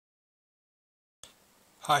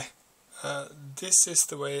Hi, this is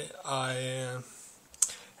the way I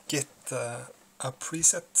get a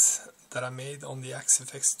preset that I made on the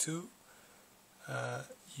Axe 2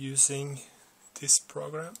 using this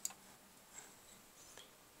program,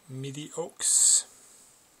 Midi-OX.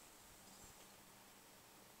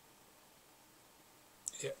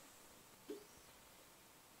 Yeah.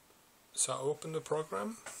 So I open the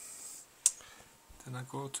program, then I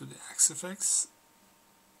go to the Axe.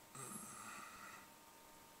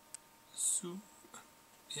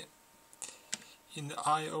 Yeah. In the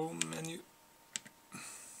I/O menu,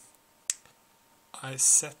 I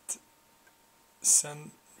set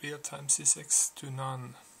send real-time C6 to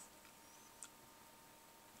none,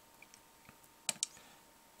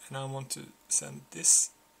 and I want to send this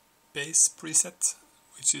bass preset,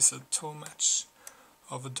 which is a tone match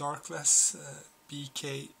of a Darkless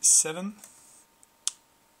BK7.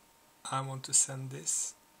 I want to send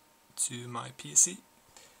this to my PC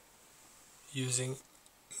using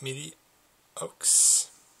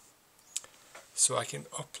Midi-OX, so I can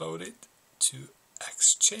upload it to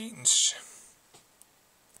Exchange.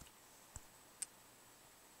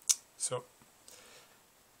 So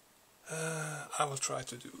I will try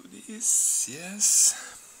to do this. Yes.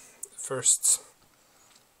 First,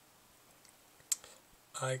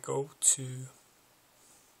 I go to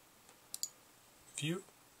View,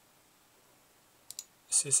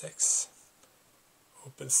 C6,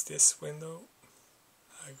 opens this window.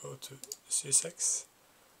 I go to C6,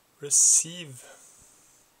 Receive,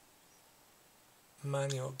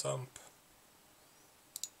 Manual Dump.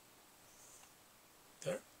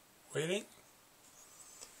 There, waiting.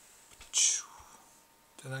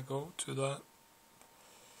 Then I go to the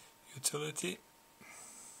utility.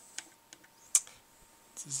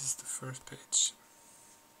 This is the first page.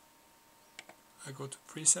 I go to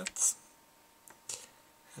presets,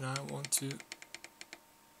 and I want to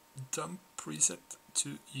dump preset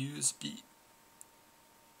to USB.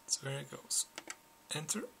 So there it goes.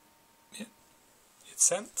 Enter. Yeah, it's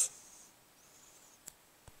sent.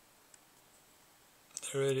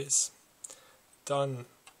 There it is. Done.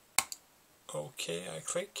 Okay, I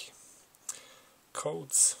click.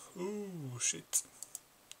 Codes. Ooh, shit.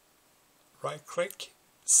 Right click.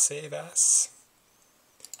 Save as.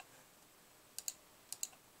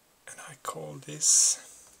 And I call this.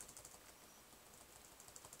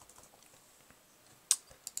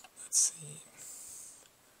 Let's see.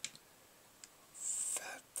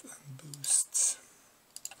 Fat and boost.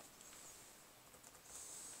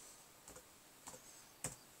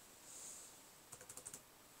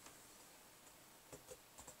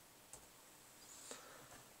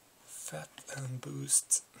 Fat and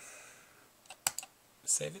boost.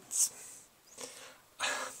 Save it.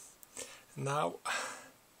 Now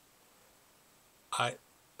I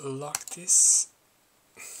lock this,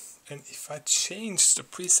 and if I change the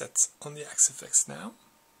preset on the Axe now,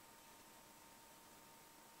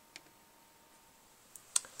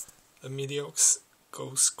 the Midi-OX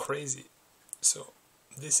goes crazy. So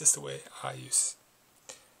this is the way I use.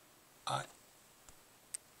 I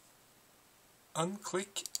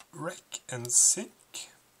unclick Rec and Sync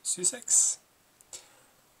C6,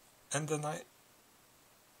 and then I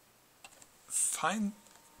find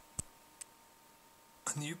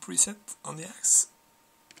a new preset on the Axe.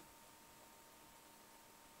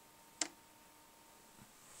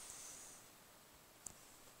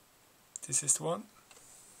 This is the one.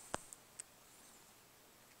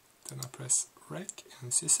 Then I press Rec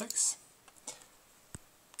and C6.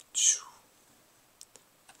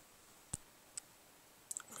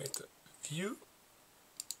 Wait, View,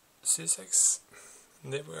 C6,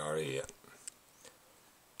 and there we are again.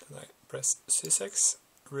 Then I press C6,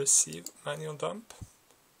 Receive Manual Dump,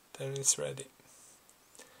 then it's ready.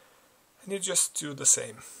 And you just do the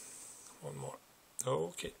same. One more.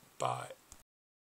 Okay, bye.